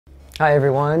Hi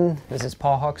everyone, this is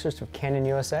Paul Hawxhurst with Canon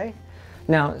USA.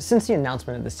 Now, since the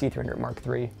announcement of the C300 Mark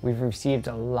III, we've received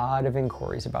a lot of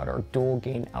inquiries about our dual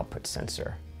gain output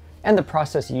sensor and the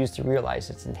process used to realize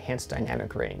its enhanced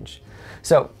dynamic range.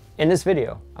 So, in this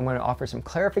video, I'm going to offer some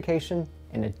clarification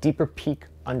and a deeper peek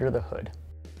under the hood.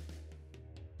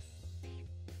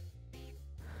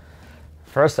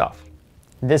 First off,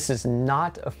 this is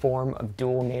not a form of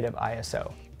dual native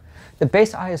ISO. The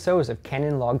base ISOs of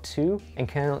Canon Log 2 and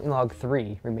Canon Log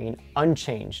 3 remain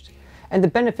unchanged, and the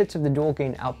benefits of the dual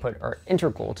gain output are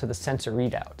integral to the sensor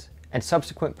readout and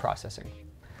subsequent processing.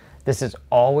 This is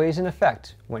always in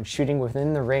effect when shooting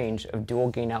within the range of dual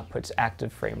gain output's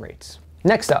active frame rates.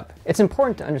 Next up, it's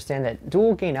important to understand that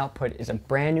dual gain output is a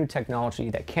brand new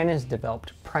technology that Canon has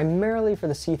developed primarily for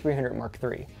the C300 Mark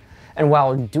III, and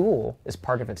while dual is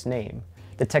part of its name,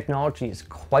 the technology is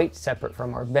quite separate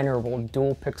from our venerable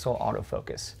dual pixel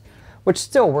autofocus, which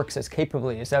still works as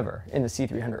capably as ever in the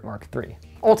C300 Mark III.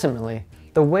 Ultimately,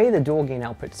 the way the dual gain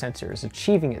output sensor is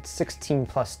achieving its 16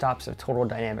 plus stops of total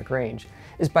dynamic range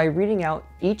is by reading out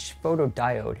each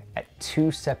photodiode at two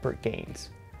separate gains.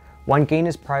 One gain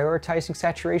is prioritizing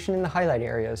saturation in the highlight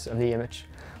areas of the image,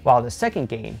 while the second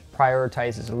gain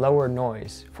prioritizes lower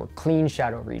noise for clean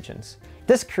shadow regions.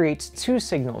 This creates two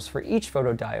signals for each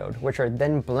photodiode, which are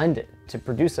then blended to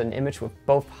produce an image with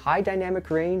both high dynamic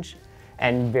range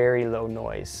and very low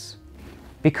noise.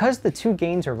 Because the two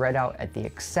gains are read out at the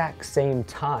exact same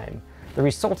time, the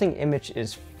resulting image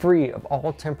is free of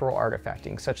all temporal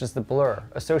artifacting, such as the blur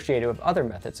associated with other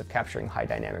methods of capturing high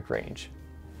dynamic range.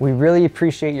 We really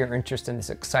appreciate your interest in this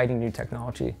exciting new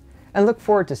technology and look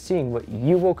forward to seeing what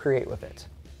you will create with it.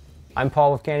 I'm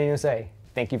Paul with Canon USA.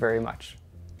 Thank you very much.